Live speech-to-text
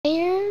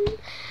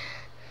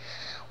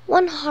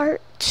1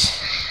 heart,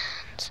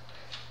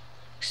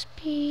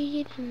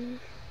 speed, and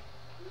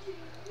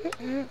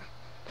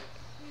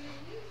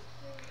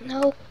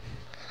no.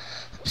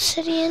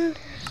 Obsidian,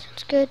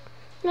 sounds good.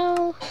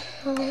 No,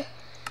 no.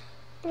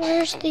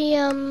 Where's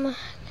the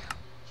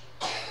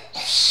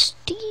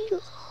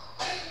steel?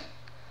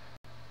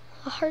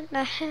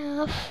 1.5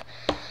 hearts.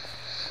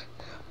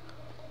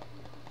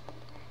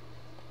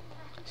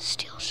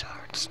 Steel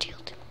shard, steel.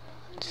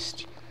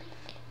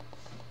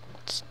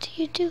 Do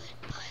you do it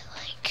by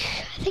like?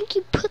 I think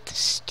you put the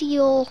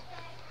steel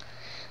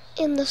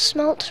in the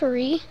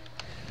smeltery.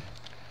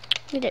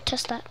 Need to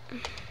test that.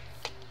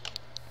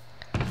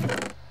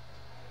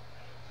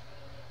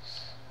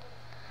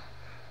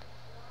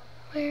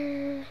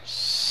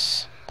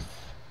 Where's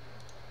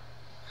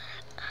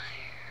that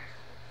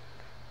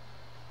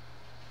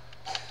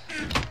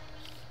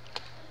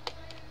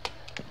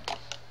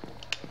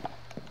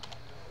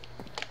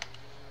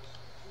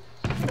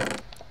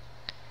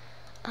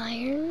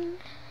iron?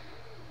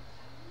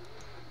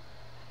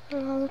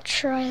 I'll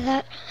try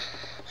that.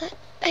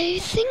 I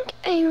think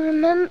I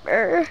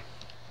remember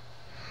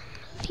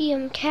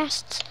the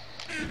casts.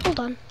 Hold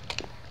on.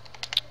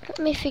 Let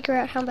me figure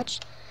out how much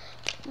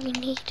we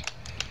need.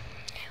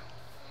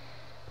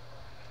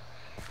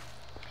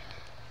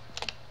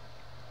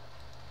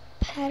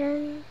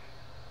 Pattern.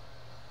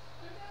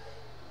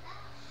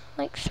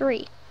 Like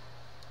 3.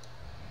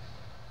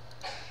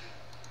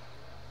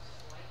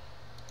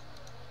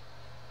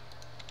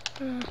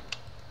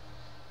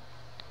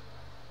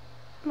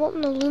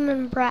 Molten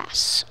aluminum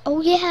brass. Oh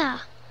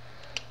yeah.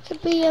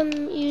 Could we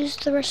use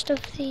the rest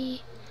of the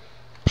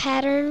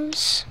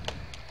patterns?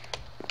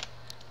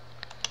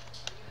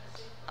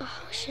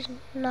 Oh, we should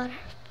not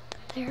have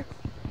that there.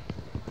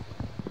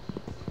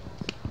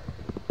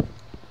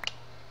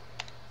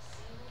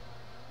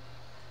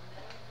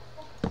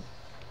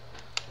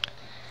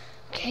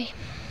 Okay.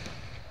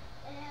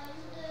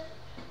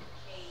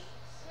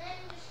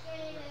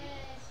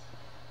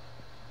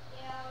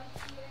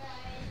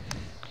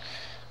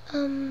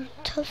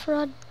 Tough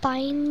rod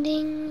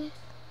binding.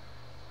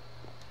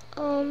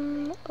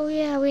 Oh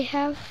yeah, we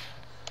have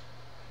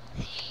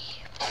the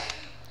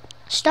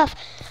stuff.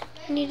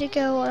 I need to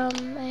go,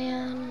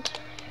 and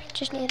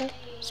just need it.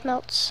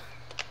 Smelts.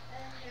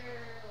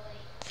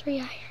 3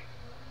 iron.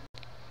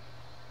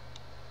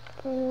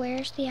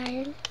 Where's the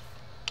iron?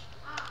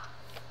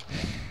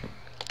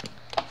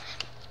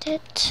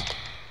 It.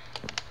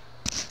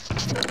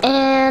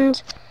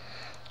 And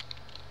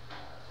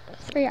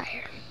 3 iron.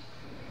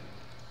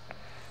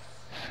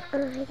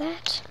 For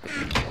that.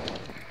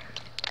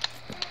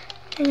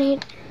 I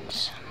need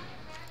some.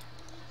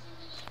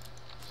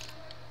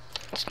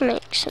 Let's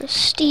make some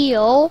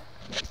steel.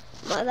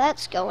 While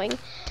that's going,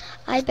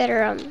 I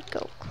better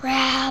go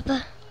grab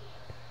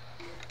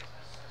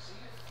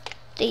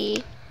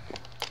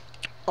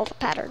all the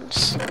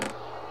patterns.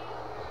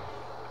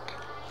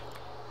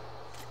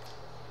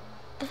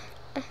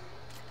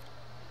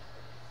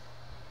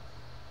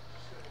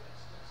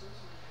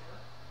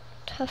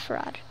 Tough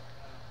rod.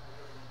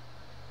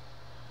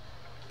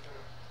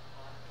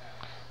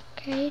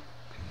 Okay.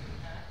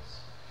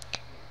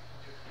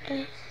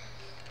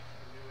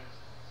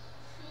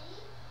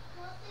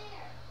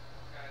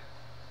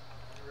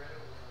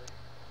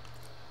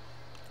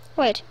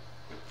 Wait.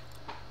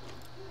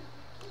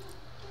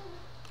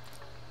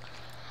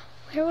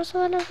 Where was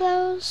one of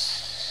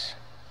those?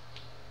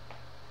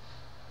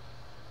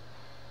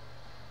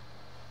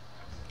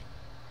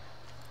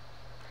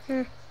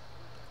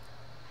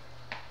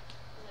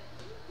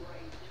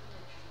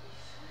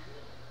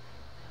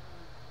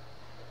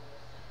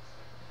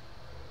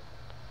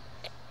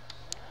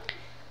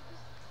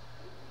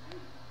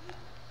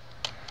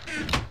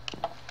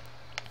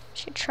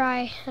 Should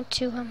try to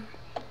do my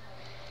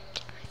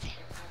thing.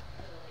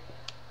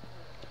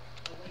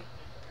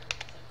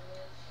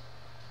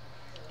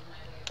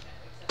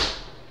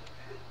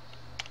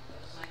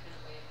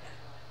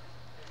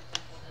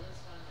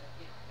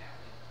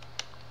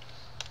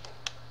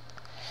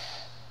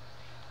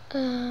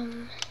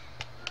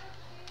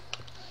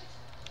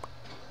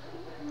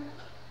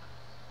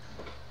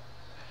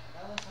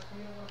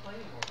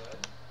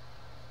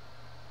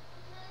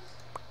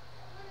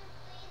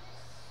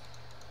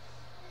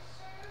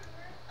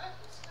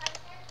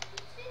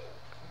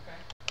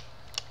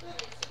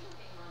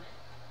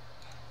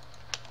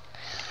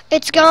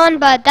 It's gone,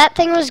 bud. That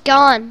thing was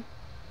gone.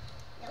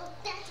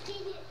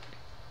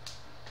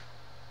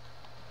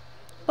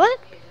 What?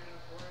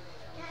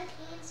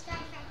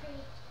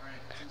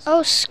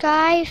 Oh,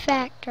 Sky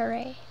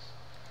Factory.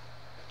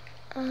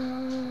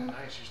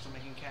 Nice, you're still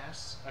making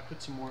casts? I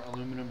put some more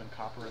aluminum and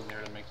copper in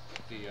there to make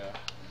the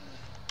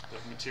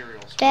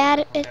materials.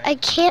 Dad, Okay. I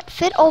can't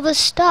fit all this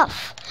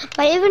stuff.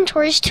 My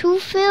inventory's too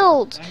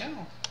filled. I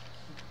know.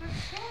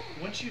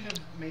 Once you've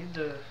made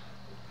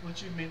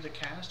the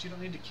cast, you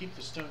don't need to keep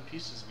the stone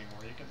pieces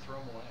anymore. You can throw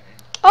them away.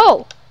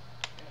 Oh.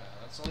 Yeah,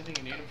 that's the only thing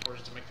you need them for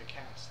is to make the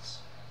casts.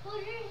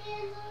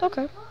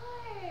 Okay.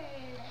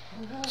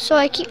 So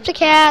I keep the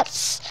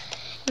cats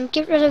and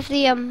get rid of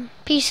the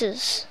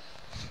pieces.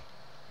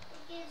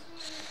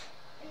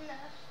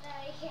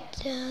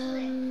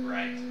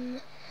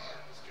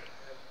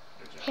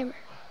 Hammer.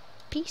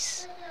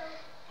 Piece.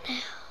 Now.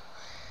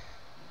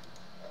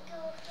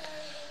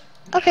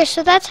 Okay,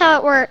 so that's how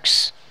it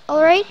works.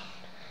 Alright?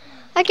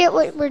 I get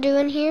what we're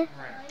doing here.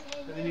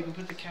 Right. And then you can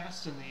put the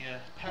casts in the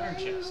pattern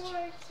chest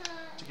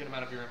to get them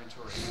out of your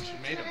inventory once you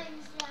made them.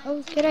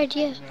 Oh, good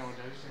idea. No, Daddy's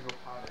gonna go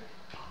potty.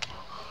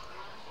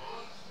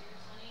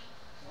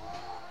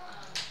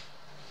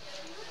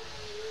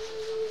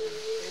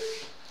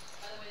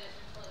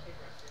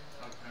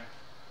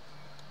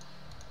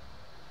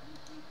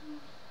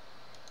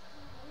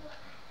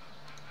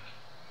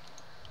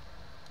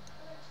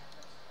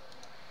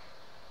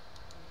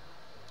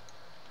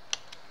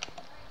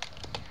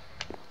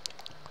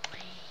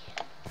 Okay.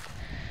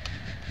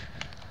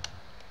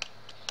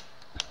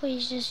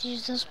 Please just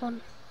use this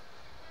one.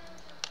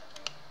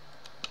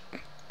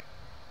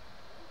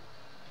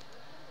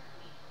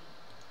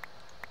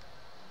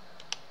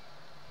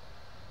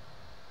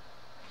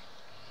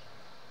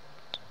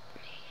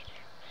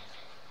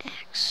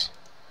 Axe.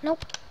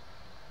 Nope.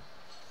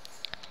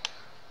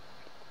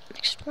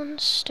 Next one,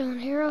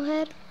 stone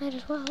arrowhead. Might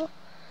as well.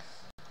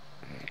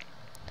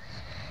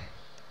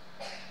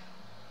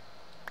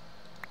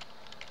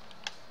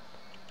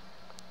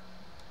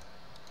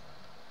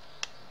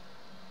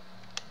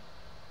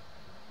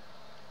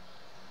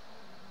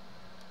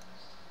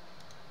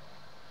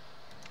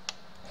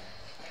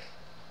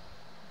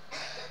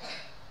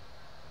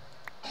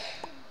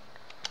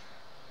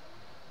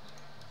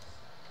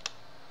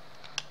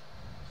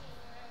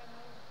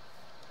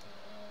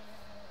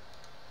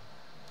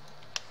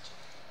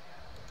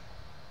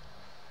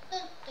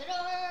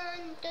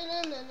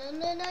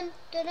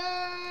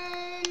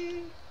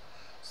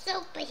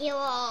 Superhero,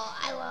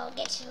 I will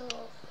get you.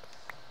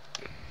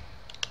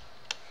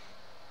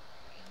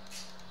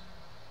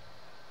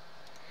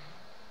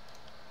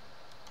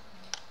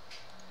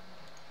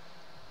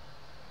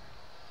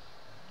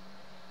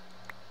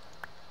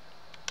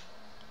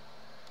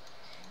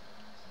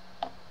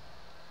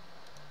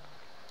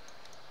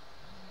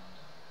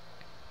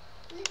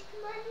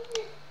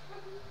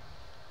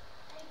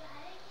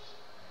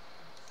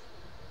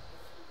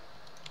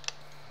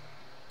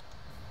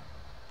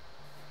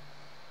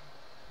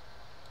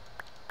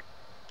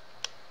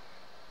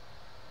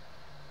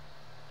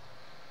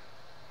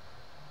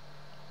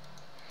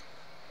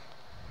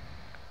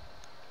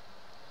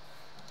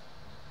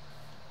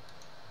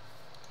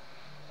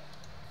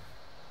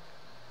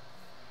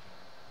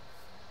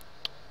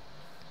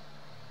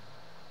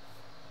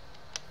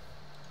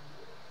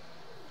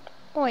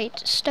 Wait,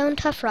 stone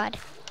tough rod.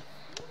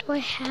 Do I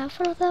have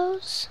one of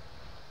those?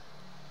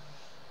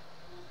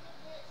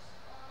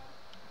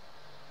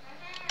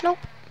 Nope.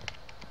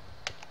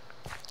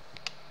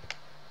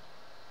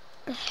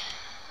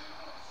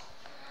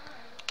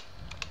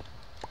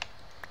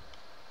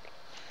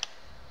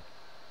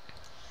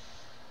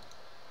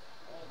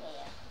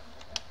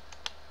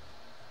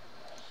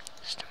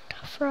 Stone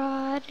tough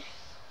rod.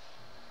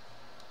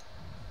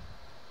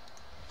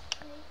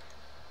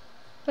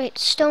 Wait,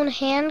 stone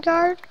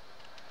handguard?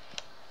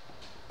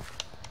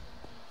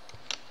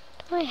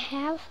 Do I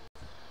have?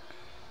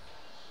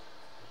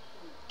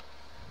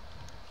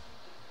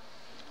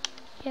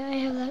 Yeah, I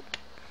have that.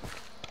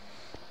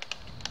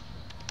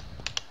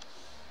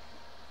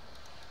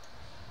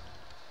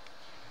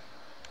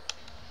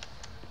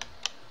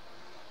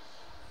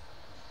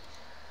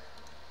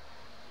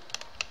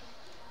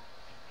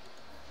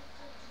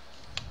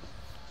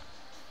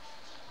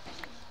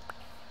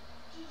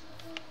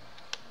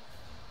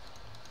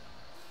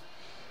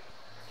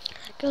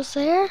 That goes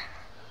there.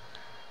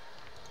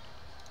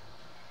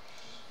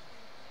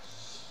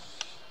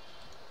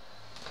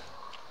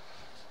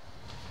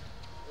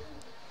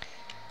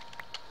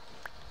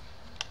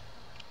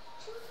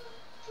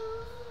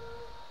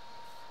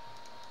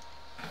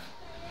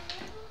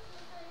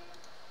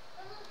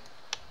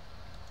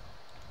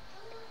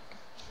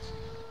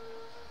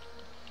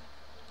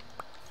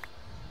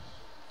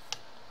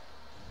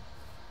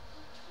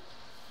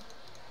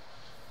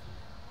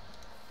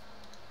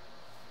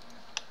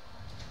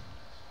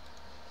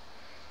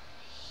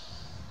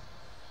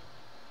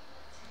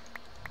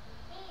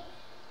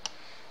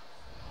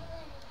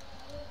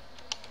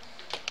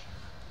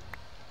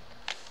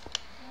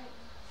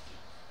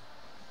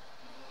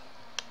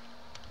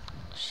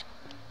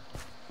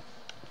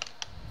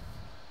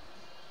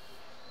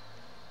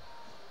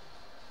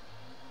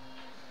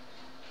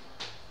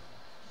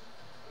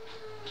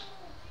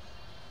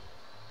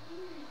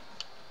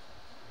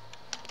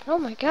 Oh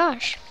my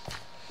gosh.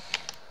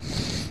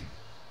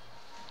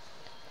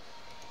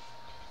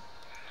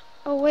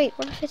 Oh wait,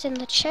 what if it's in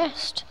the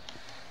chest?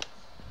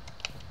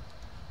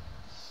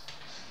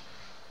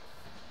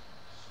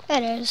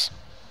 It is.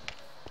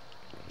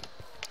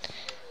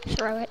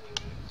 Throw it.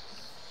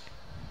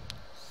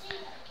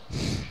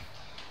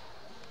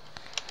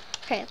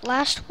 Okay,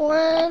 last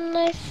one,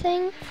 I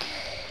think.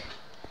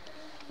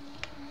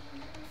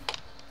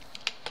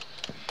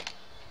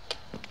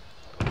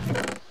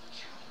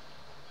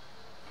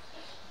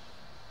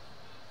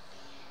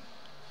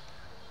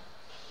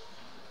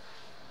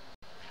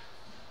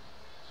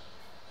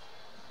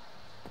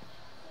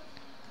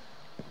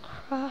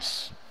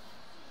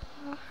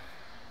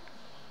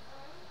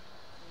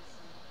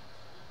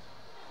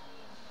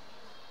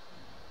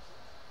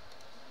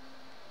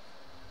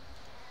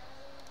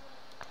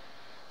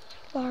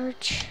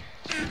 large.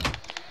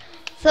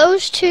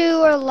 Those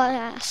two are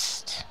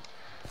left.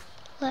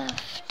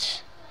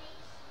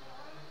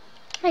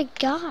 My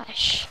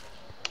gosh.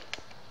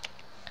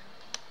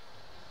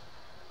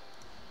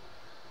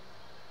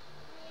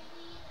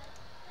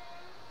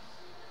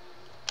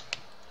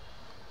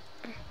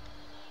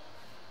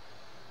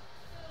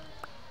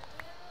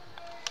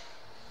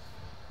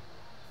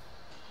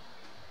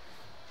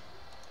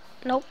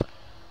 Nope.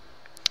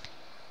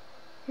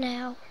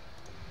 Now,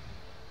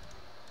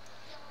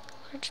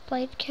 large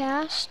blade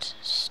cast,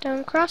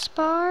 stone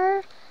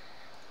crossbar,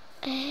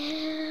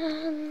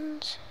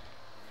 and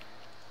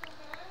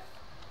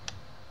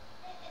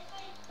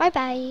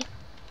bye-bye.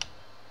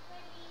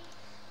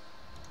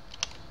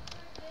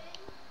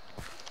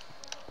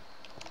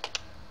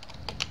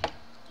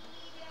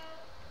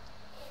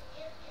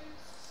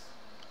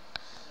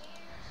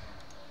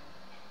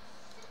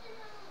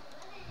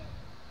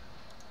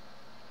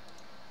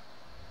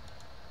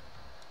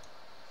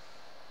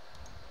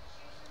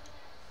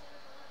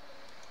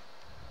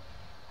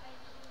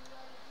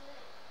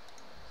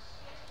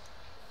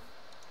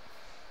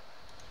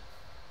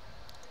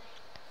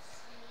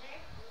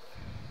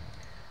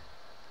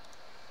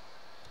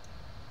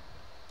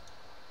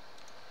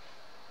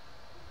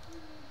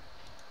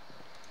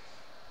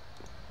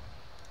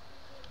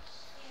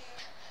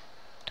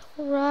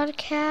 Rod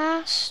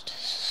cast,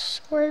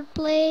 sword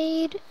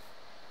blade,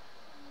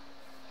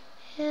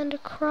 and a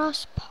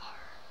crossbar.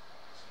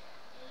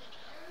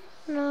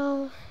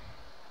 No.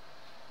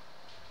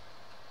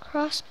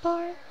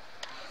 Crossbar?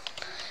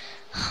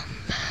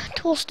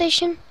 Tool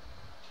station?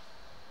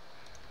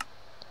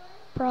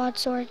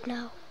 Broadsword,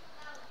 no.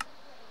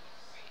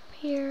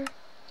 Here.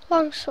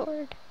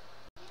 Longsword.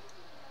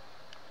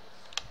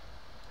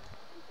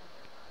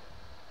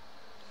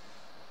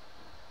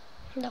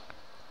 No.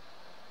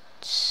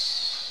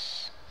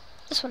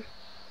 This one.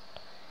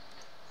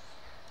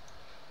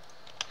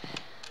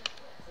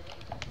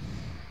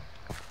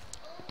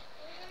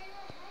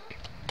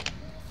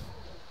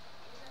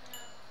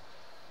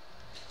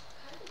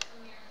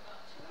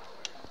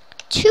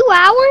 Two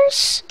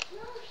hours?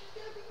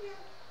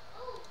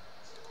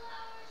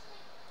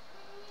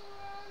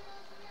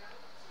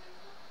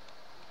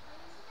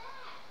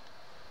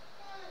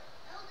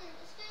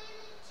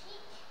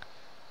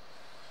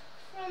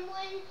 From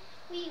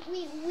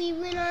when we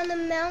went on the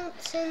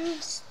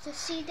mountains to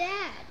see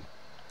Dad.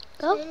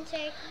 Oh. Didn't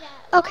take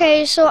that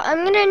Okay, so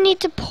I'm gonna need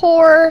to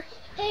pour.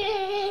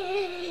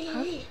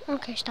 long. Huh?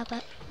 Okay, stop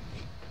that.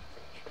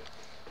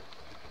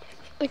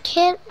 We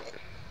can't.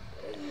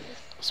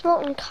 It's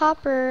molten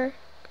copper,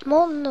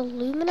 molten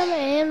aluminum,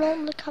 and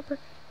molten copper.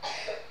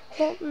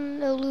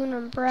 Molten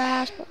aluminum,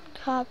 brass, molten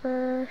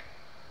copper.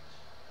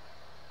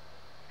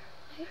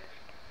 Wait.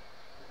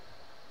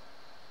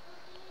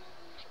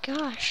 My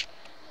gosh.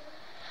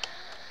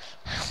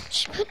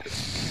 Just put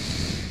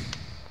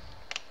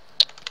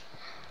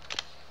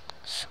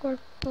sword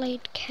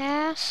blade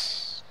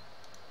cast.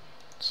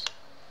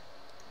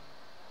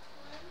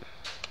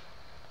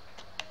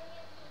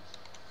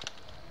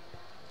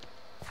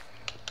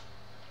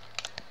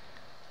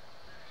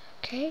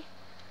 Okay.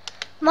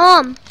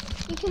 Mom,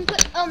 You can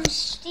put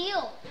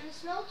steel in the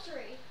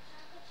smeltery.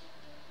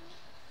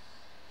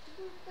 You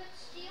can put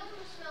steel in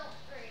the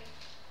smeltery.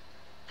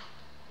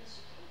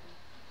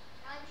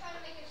 I'm trying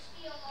to make a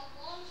steel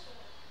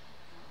longsword.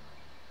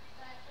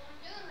 That's what I'm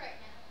doing right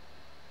now.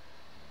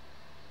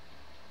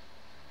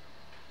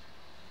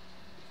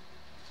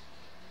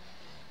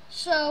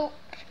 so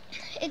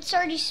it's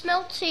already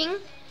smelting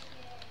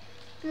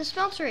in the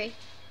smeltery.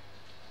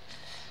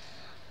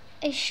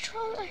 A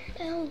strong iron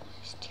alloy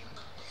steel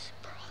is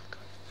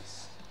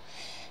progress.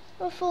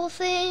 Beautiful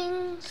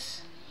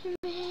things, you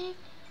make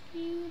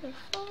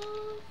beautiful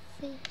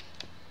things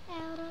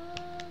out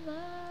of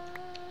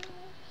us.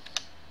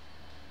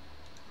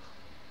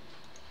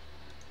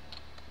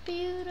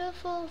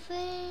 Beautiful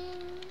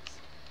things,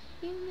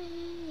 you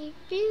make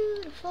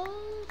beautiful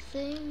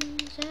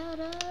things out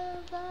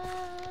of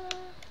us.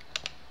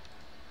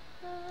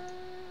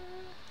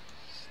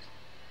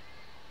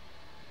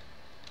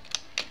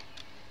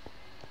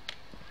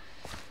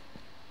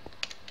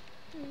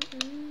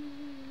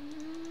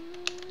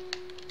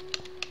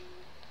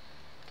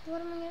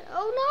 What am I gonna?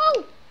 Oh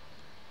no!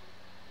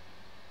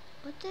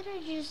 What did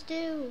I just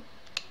do?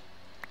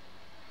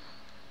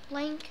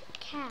 Blank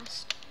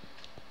cast.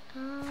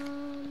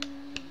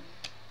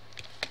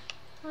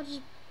 I'll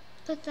just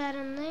put that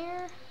in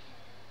there.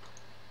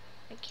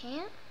 I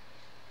can't.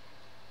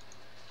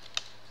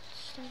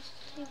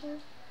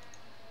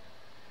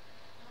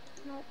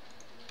 Nope.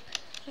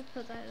 Just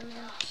put that in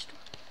there.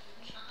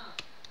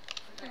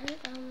 Alright,